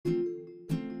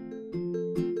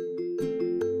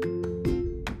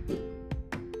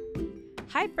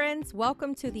Hi, friends.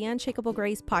 Welcome to the Unshakable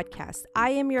Grace podcast. I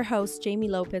am your host, Jamie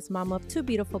Lopez, mom of two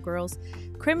beautiful girls,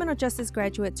 criminal justice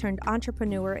graduate turned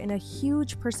entrepreneur, and a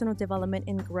huge personal development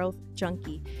and growth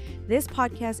junkie. This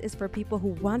podcast is for people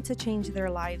who want to change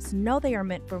their lives, know they are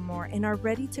meant for more, and are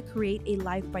ready to create a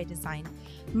life by design.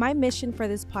 My mission for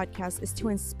this podcast is to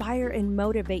inspire and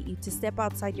motivate you to step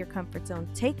outside your comfort zone,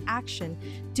 take action,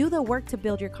 do the work to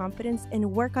build your confidence,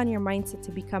 and work on your mindset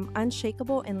to become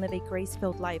unshakable and live a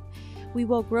grace-filled life. We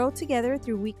will grow together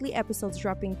through weekly episodes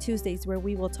dropping Tuesdays where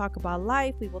we will talk about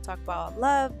life, we will talk about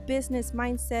love, business,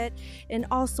 mindset, and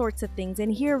all sorts of things, and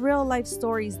hear real life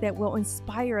stories that will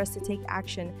inspire us to take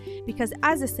action. Because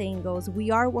as the saying goes,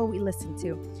 we are what we listen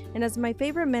to. And as my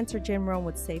favorite mentor, Jim Rohn,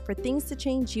 would say, for things to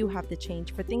change, you have to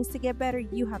change. For things to get better,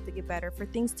 you have to get better. For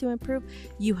things to improve,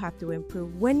 you have to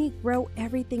improve. When you grow,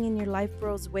 everything in your life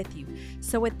grows with you.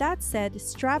 So with that said,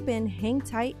 strap in, hang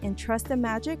tight, and trust the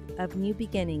magic of new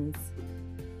beginnings.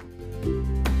 Hello,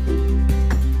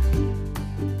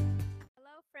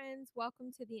 friends.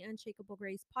 Welcome to the Unshakable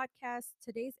Grace podcast.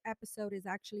 Today's episode is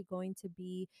actually going to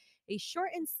be a short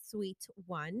and sweet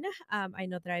one. I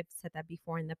know that I've said that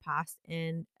before in the past,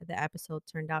 and the episode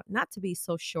turned out not to be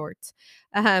so short.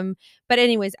 But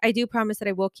anyways, I do promise that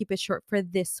I will keep it short for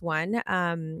this one.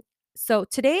 So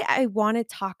today I want to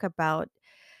talk about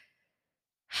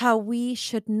how we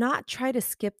should not try to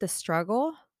skip the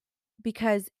struggle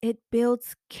because it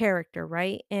builds character,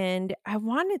 right? And I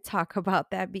want to talk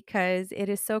about that because it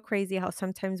is so crazy how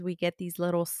sometimes we get these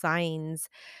little signs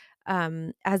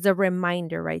as a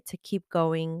reminder, right? To keep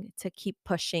going, to keep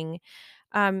pushing.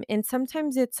 And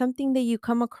sometimes it's something that you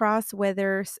come across,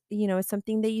 whether, it's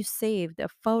something that you saved, a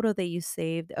photo that you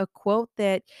saved, a quote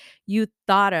that you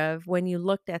thought of when you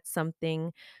looked at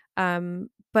something.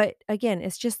 But again,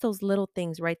 it's just those little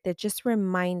things, right? That just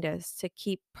remind us to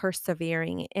keep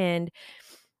persevering. And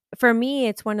for me,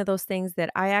 it's one of those things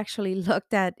that I actually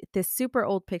looked at this super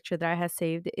old picture that I had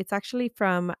saved. It's actually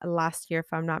from last year,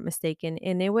 if I'm not mistaken.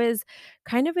 And it was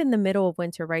kind of in the middle of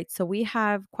winter, right? So we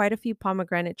have quite a few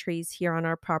pomegranate trees here on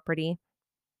our property.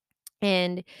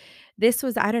 And this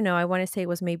was, I don't know, I want to say it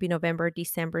was maybe November,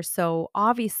 December. So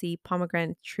obviously,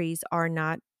 pomegranate trees are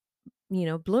not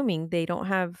blooming. They don't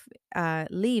have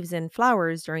leaves and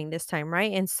flowers during this time,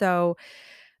 right? And so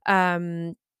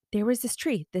um there was this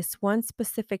tree, this one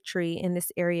specific tree in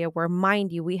this area where,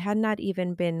 mind you, we had not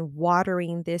even been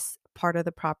watering this part of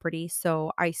the property.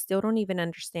 So I still don't even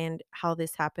understand how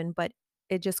this happened, but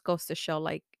it just goes to show,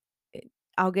 like,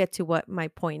 I'll get to what my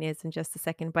point is in just a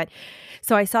second. But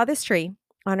so I saw this tree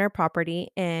on our property,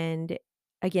 and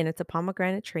again, it's a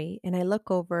pomegranate tree, and I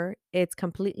look over, it's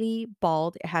completely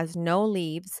bald, it has no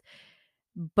leaves,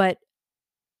 but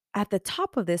at the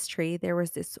top of this tree, there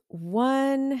was this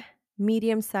one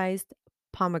medium-sized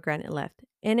pomegranate left.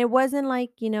 And it wasn't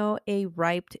like, a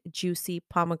ripe, juicy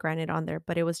pomegranate on there,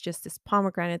 but it was just this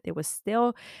pomegranate that was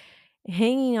still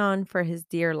hanging on for his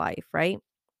dear life, right?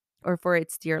 Or for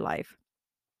its dear life.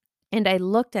 And I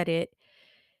looked at it,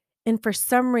 and for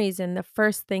some reason, the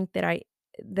first thing that I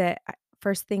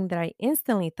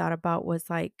instantly thought about was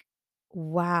like,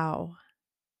 wow,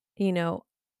 you know,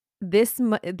 this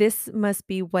must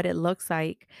be what it looks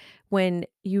like when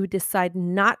you decide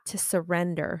not to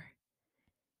surrender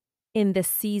in the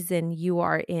season you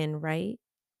are in, right?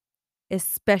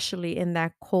 Especially in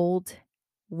that cold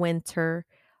winter,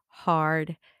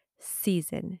 hard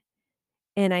season.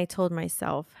 And I told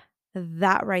myself,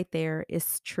 that right there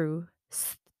is true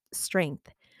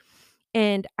strength.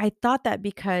 And I thought that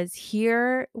because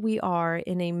here we are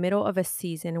in a middle of a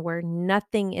season where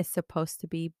nothing is supposed to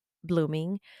be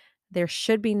blooming. There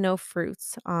should be no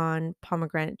fruits on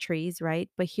pomegranate trees, right?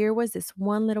 But here was this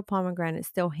one little pomegranate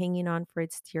still hanging on for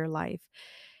its dear life.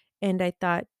 And I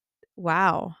thought,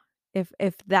 wow, if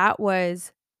that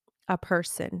was a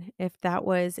person, if that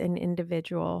was an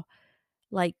individual,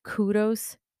 like,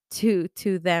 kudos to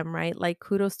them, right? Like,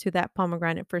 kudos to that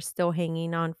pomegranate for still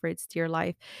hanging on for its dear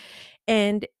life.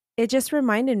 And it just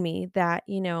reminded me that,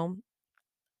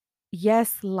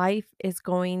 yes, life is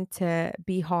going to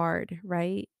be hard,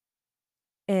 right?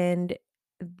 And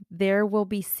there will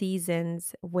be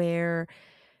seasons where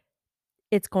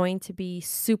it's going to be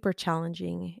super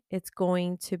challenging. It's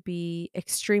going to be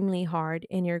extremely hard,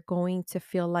 and you're going to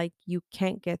feel like you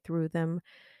can't get through them.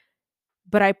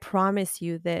 But I promise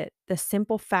you that the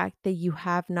simple fact that you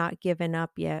have not given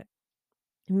up yet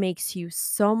makes you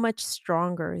so much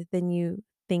stronger than you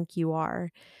think you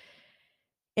are.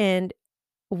 And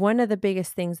one of the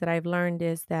biggest things that I've learned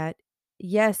is that,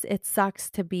 yes, it sucks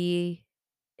to be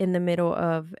in the middle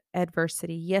of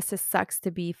adversity. Yes, it sucks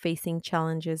to be facing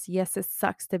challenges. Yes, it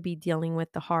sucks to be dealing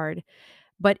with the hard.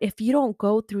 But if you don't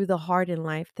go through the hard in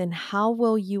life, then how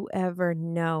will you ever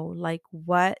know like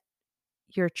what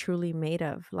you're truly made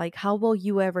of? Like how will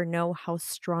you ever know how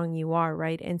strong you are,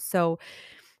 right? And so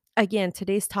again,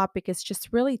 today's topic is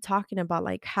just really talking about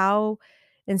like how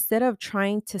instead of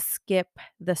trying to skip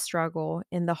the struggle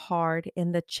and the hard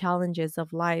and the challenges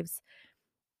of lives,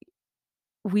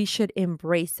 we should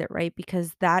embrace it, right?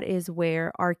 Because that is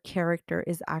where our character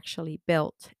is actually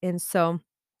built. And so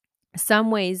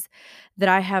some ways that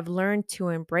I have learned to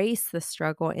embrace the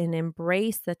struggle and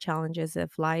embrace the challenges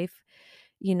of life,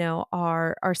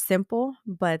 are simple,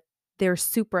 but they're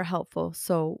super helpful.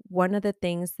 So one of the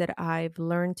things that I've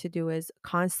learned to do is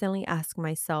constantly ask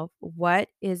myself, what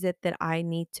is it that I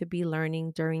need to be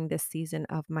learning during this season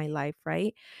of my life,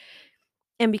 right?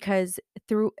 And because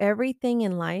through everything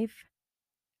in life,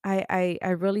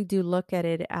 I really do look at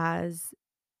it as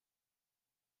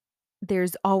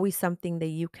there's always something that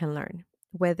you can learn,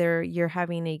 whether you're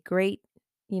having a great,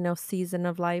 season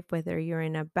of life, whether you're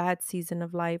in a bad season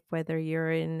of life, whether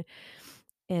you're in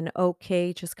an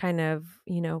okay, just kind of,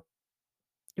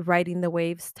 riding the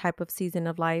waves type of season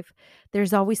of life.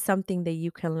 There's always something that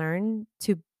you can learn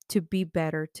to be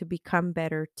better, to become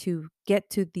better, to get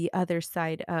to the other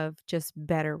side of just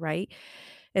better, right?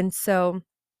 And so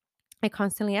I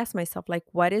constantly ask myself, like,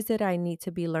 what is it I need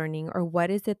to be learning? Or what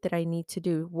is it that I need to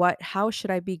do? How should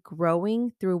I be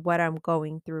growing through what I'm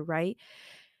going through? Right.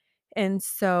 And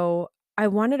so I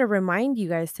wanted to remind you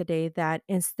guys today that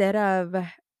instead of,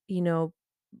 you know,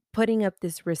 putting up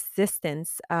this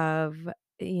resistance of,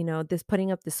 this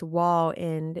putting up this wall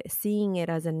and seeing it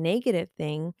as a negative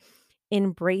thing,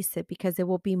 embrace it because it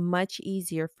will be much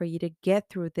easier for you to get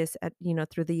through this,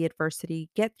 through the adversity,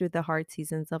 get through the hard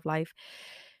seasons of life.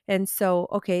 And so,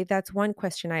 okay, that's one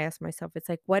question I ask myself. It's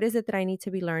like, what is it that I need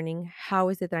to be learning? How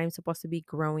is it that I'm supposed to be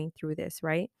growing through this?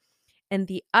 Right. And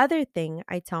the other thing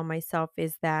I tell myself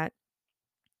is that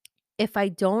if I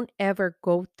don't ever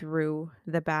go through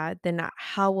the bad, then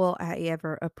how will I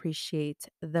ever appreciate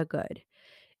the good?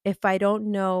 If I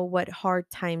don't know what hard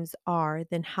times are,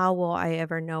 then how will I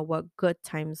ever know what good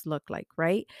times look like,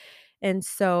 right? And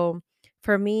so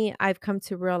for me, I've come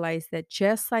to realize that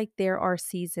just like there are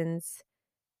seasons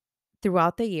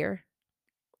throughout the year,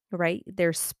 right?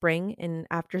 There's spring, and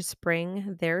after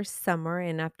spring, there's summer,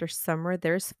 and after summer,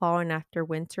 there's fall, and after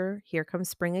winter, here comes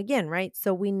spring again, right?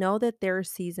 So we know that there are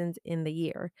seasons in the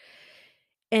year.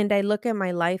 And I look at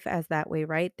my life as that way,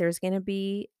 right? There's going to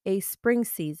be a spring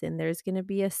season. There's going to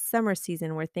be a summer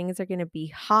season where things are going to be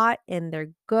hot and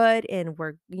they're good and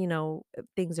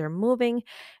things are moving.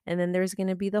 And then there's going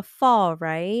to be the fall,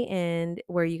 right? And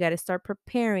where you got to start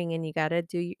preparing and you got to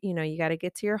do, you got to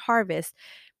get to your harvest.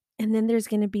 And then there's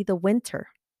going to be the winter,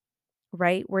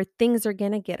 right? Where things are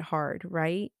going to get hard,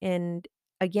 right? And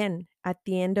again, at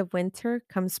the end of winter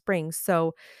comes spring.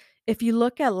 So, if you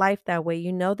look at life that way,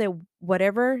 you know that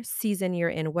whatever season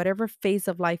you're in, whatever phase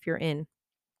of life you're in,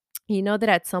 you know that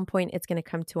at some point it's going to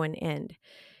come to an end.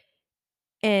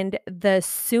 And the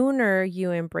sooner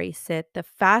you embrace it, the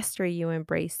faster you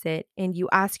embrace it, and you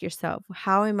ask yourself,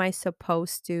 how am I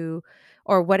supposed to,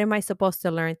 or what am I supposed to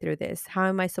learn through this? How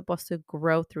am I supposed to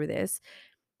grow through this?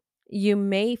 You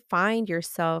may find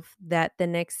yourself that the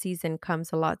next season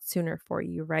comes a lot sooner for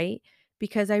you, right?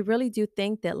 Because I really do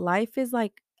think that life is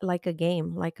like a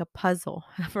game, like a puzzle,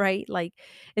 right? Like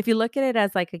if you look at it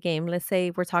as like a game, let's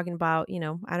say we're talking about,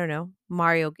 I don't know,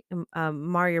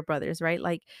 Mario Brothers, right?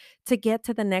 Like to get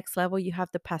to the next level, you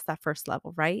have to pass that first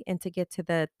level, right? And to get to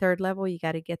the third level, you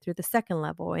got to get through the second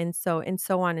level, and so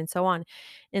on and so on.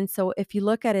 And so if you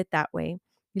look at it that way,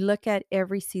 you look at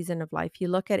every season of life, you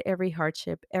look at every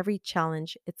hardship, every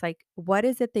challenge. It's like, what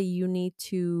is it that you need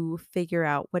to figure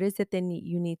out? What is it that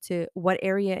you need to, what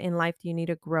area in life do you need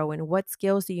to grow in? What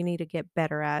skills do you need to get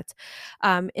better at?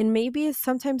 And maybe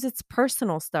sometimes it's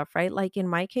personal stuff, right? Like in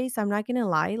my case, I'm not going to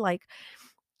lie, like,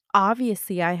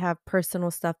 obviously I have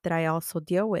personal stuff that I also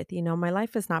deal with. My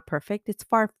life is not perfect. It's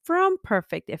far from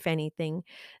perfect, if anything.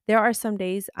 There are some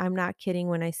days, I'm not kidding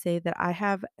when I say that I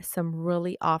have some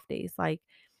really off days. Like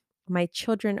my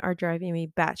children are driving me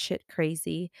batshit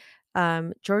crazy.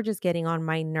 George is getting on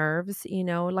my nerves,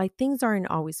 like things aren't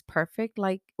always perfect.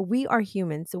 Like we are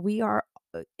humans. We are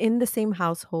in the same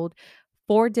household,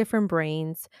 four different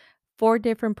brains, four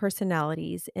different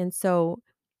personalities. And so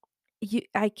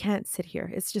I can't sit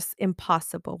here. It's just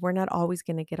impossible. We're not always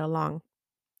going to get along.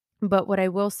 But what I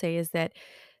will say is that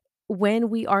when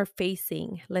we are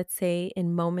facing, let's say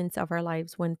in moments of our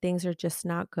lives when things are just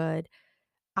not good,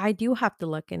 I do have to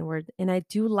look inward and I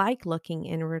do like looking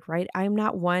inward, right? I'm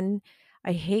not one,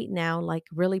 I hate now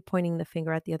really pointing the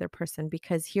finger at the other person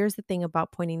because here's the thing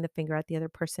about pointing the finger at the other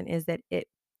person is that it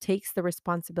takes the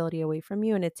responsibility away from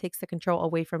you and it takes the control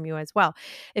away from you as well.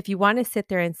 If you want to sit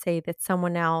there and say that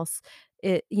someone else,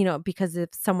 because if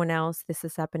someone else this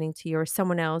is happening to you, or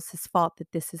someone else's fault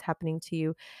that this is happening to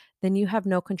you, then you have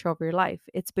no control over your life.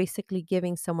 It's basically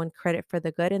giving someone credit for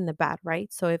the good and the bad,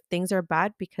 right? So if things are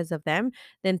bad because of them,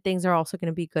 then things are also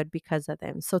going to be good because of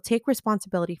them. So take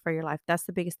responsibility for your life. That's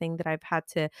the biggest thing that I've had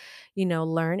to,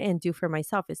 learn and do for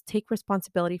myself, is take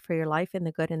responsibility for your life in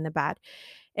the good and the bad.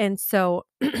 And so,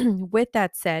 with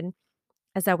that said,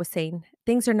 as I was saying,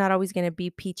 things are not always going to be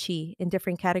peachy in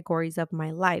different categories of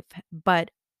my life, but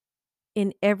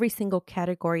in every single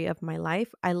category of my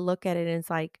life, I look at it as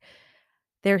like,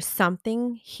 there's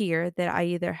something here that I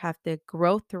either have to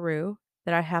grow through,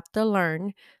 that I have to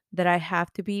learn, that I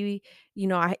have to be,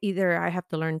 I have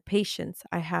to learn patience,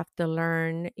 I have to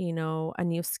learn, a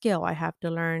new skill, I have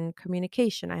to learn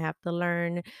communication, I have to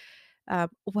learn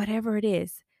whatever it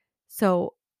is.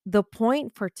 So, the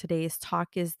point for today's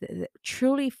talk is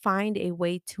truly find a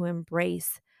way to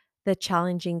embrace the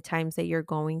challenging times that you're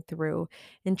going through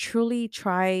and truly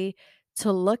try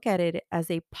to look at it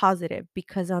as a positive,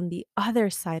 because on the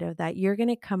other side of that, you're going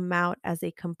to come out as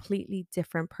a completely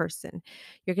different person.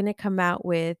 You're going to come out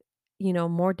with,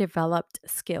 more developed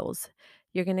skills.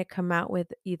 You're going to come out with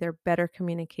either better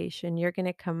communication. You're going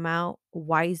to come out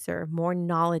wiser, more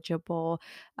knowledgeable,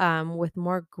 with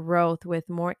more growth, with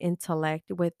more intellect,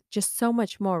 with just so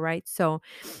much more, right? So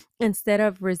instead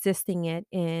of resisting it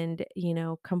and,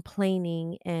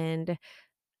 complaining and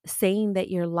saying that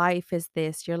your life is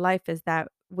this, your life is that,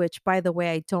 which by the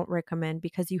way, I don't recommend,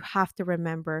 because you have to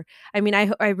remember. I mean,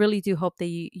 I really do hope that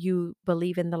you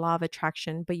believe in the law of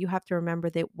attraction, but you have to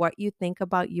remember that what you think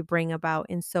about, you bring about.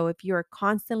 And so if you are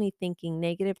constantly thinking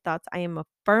negative thoughts, I am a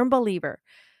firm believer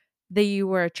that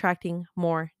you are attracting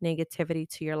more negativity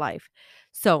to your life.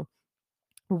 So,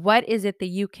 what is it that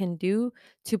you can do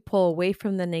to pull away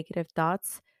from the negative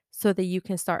thoughts so that you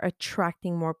can start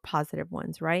attracting more positive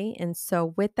ones, right? And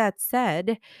so, with that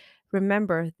said,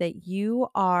 remember that you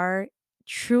are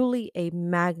truly a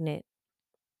magnet.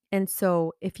 And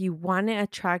so, if you want to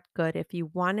attract good, if you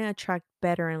want to attract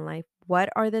better in life, what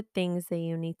are the things that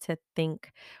you need to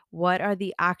think? What are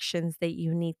the actions that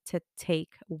you need to take?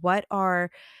 What are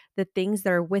the things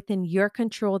that are within your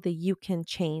control that you can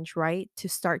change, right? To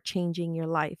start changing your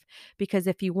life. Because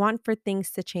if you want for things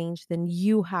to change, then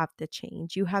you have to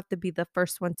change. You have to be the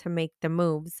first one to make the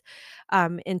moves.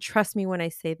 And trust me when I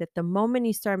say that the moment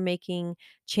you start making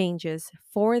changes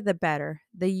for the better,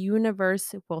 the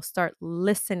universe will start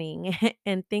listening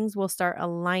and things will start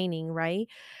aligning, right?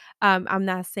 I'm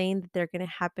not saying that they're going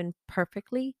to happen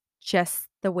perfectly, just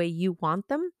the way you want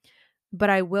them. But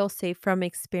I will say from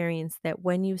experience that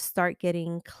when you start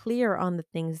getting clear on the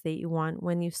things that you want,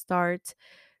 when you start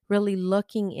really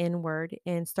looking inward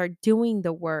and start doing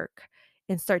the work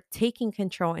and start taking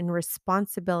control and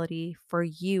responsibility for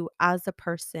you as a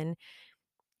person,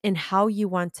 and how you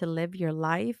want to live your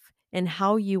life and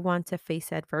how you want to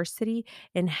face adversity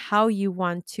and how you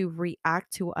want to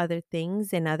react to other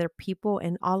things and other people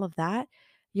and all of that,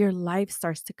 your life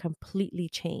starts to completely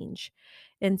change.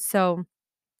 And so,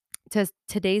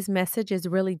 today's message is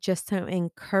really just to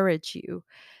encourage you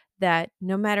that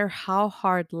no matter how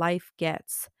hard life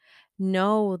gets,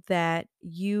 know that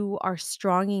you are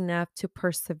strong enough to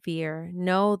persevere.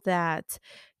 Know that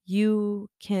you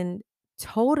can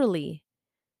totally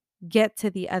get to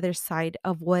the other side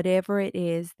of whatever it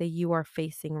is that you are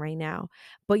facing right now,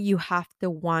 but you have to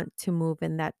want to move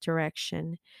in that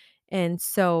direction. And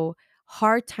so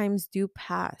hard times do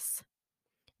pass,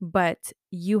 but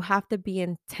you have to be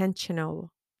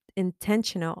intentional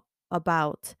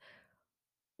about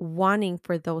wanting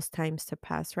for those times to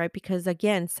pass, right? Because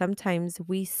again, sometimes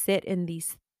we sit in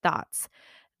these thoughts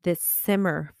that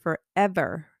simmer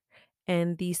forever,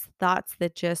 and these thoughts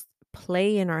that just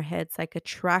play in our heads like a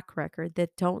track record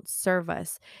that don't serve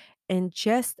us. And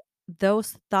just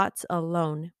those thoughts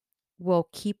alone will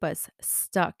keep us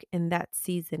stuck in that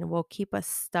season, will keep us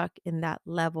stuck in that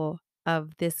level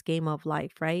of this game of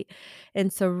life, right?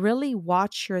 And so, really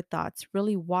watch your thoughts,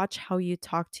 really watch how you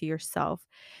talk to yourself,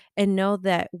 and know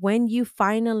that when you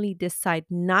finally decide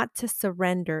not to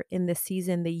surrender in the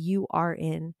season that you are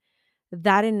in,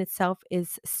 that in itself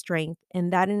is strength.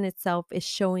 And that in itself is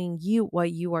showing you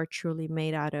what you are truly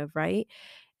made out of, right?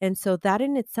 And so that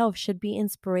in itself should be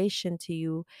inspiration to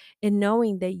you in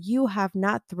knowing that you have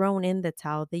not thrown in the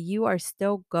towel, that you are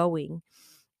still going.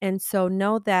 And so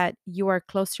know that you are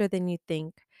closer than you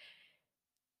think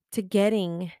to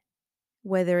getting,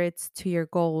 whether it's to your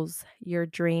goals, your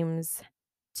dreams,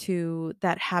 to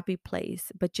that happy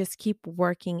place, but just keep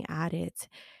working at it.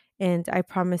 And I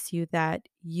promise you that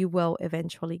you will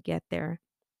eventually get there.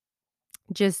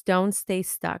 Just don't stay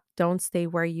stuck. Don't stay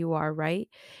where you are, right?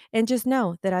 And just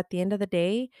know that at the end of the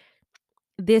day,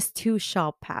 this too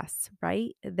shall pass,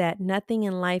 right? That nothing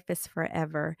in life is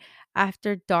forever.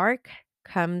 After dark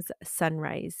comes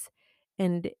sunrise,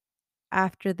 and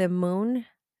after the moon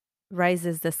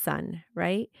rises the sun,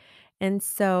 right? And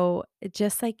so,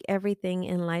 just like everything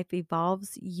in life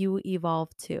evolves, you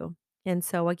evolve too. And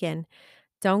so, again,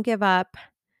 don't give up.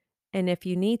 And if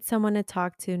you need someone to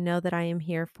talk to, know that I am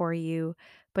here for you.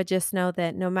 But just know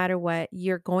that no matter what,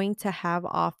 you're going to have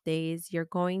off days. You're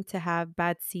going to have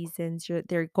bad seasons. You're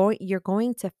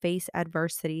going to face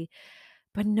adversity.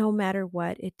 But no matter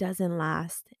what, it doesn't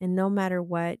last. And no matter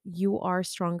what, you are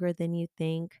stronger than you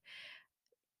think.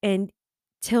 And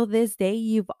till this day,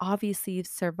 you've obviously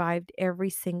survived every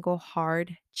single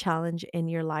hard challenge in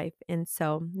your life. And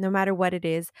so, no matter what it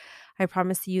is, I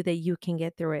promise you that you can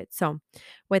get through it. So,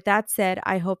 with that said,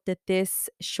 I hope that this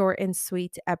short and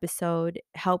sweet episode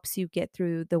helps you get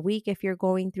through the week if you're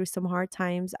going through some hard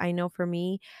times. I know for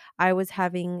me, I was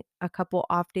having a couple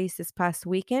off days this past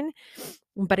weekend,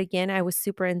 but again, I was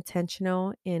super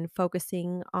intentional in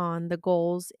focusing on the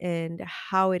goals and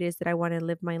how it is that I want to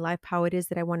live my life, how it is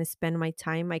that I want to spend my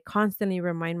time. I constantly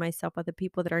remind myself of the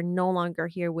people that are no longer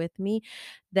here with me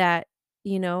that,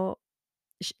 you know,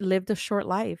 lived a short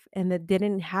life and that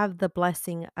didn't have the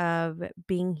blessing of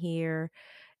being here,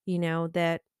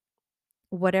 that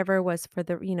whatever was for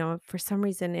for some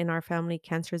reason in our family,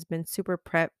 cancer has been super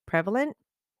prevalent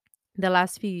the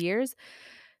last few years.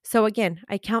 So again,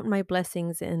 I count my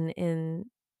blessings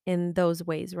in those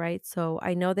ways, right? So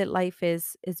I know that life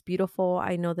is beautiful.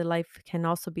 I know that life can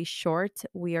also be short.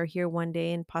 We are here one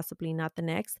day and possibly not the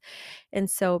next. And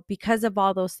so because of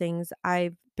all those things,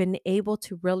 I've been able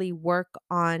to really work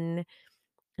on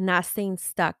not staying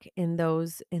stuck in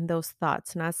those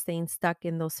thoughts, not staying stuck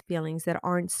in those feelings that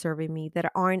aren't serving me,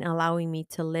 that aren't allowing me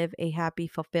to live a happy,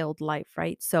 fulfilled life,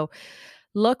 right? So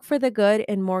look for the good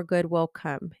and more good will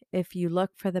come. If you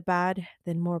look for the bad,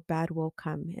 then more bad will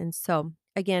come. And so,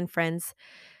 again, friends,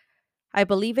 I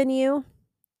believe in you.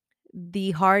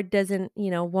 The hard doesn't,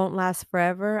 won't last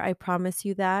forever. I promise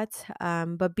you that.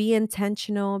 But be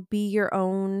intentional, be your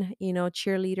own,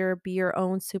 cheerleader, be your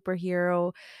own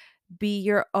superhero, be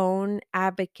your own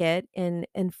advocate and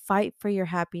fight for your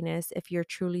happiness if you're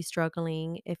truly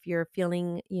struggling, if you're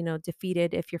feeling,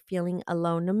 defeated, if you're feeling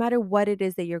alone, no matter what it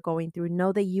is that you're going through,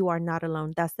 know that you are not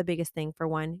alone. That's the biggest thing. For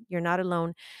one, you're not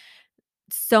alone.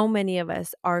 So many of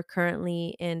us are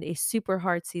currently in a super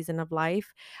hard season of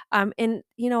life. And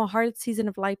a hard season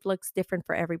of life looks different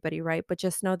for everybody, right? But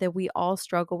just know that we all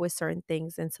struggle with certain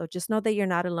things. And so just know that you're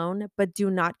not alone, but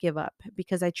do not give up,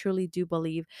 because I truly do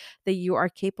believe that you are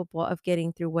capable of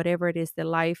getting through whatever it is that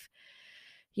life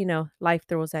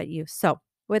throws at you. So,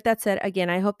 with that said, again,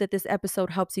 I hope that this episode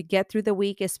helps you get through the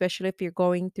week, especially if you're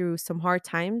going through some hard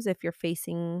times, if you're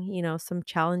facing, some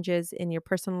challenges in your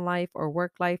personal life or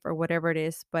work life or whatever it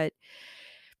is. But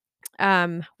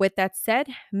with that said,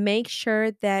 make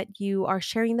sure that you are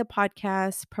sharing the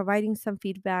podcast, providing some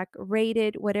feedback, rate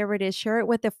it, whatever it is, share it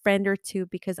with a friend or two,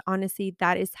 because honestly,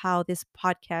 that is how this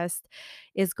podcast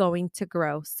is going to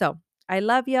grow. So I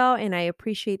love y'all and I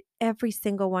appreciate every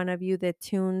single one of you that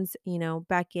tunes,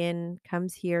 back in,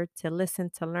 comes here to listen,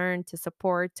 to learn, to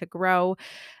support, to grow.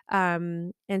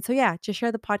 And so yeah, just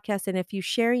share the podcast. And if you're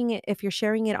sharing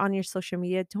it on your social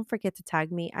media, don't forget to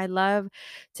tag me. I love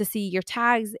to see your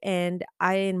tags, and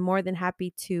I am more than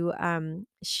happy to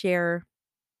share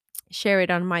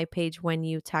it on my page when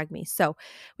you tag me. So,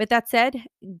 with that said,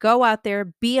 go out there,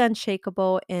 be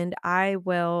unshakable, and I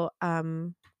will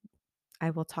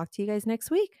talk to you guys next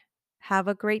week. Have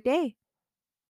a great day.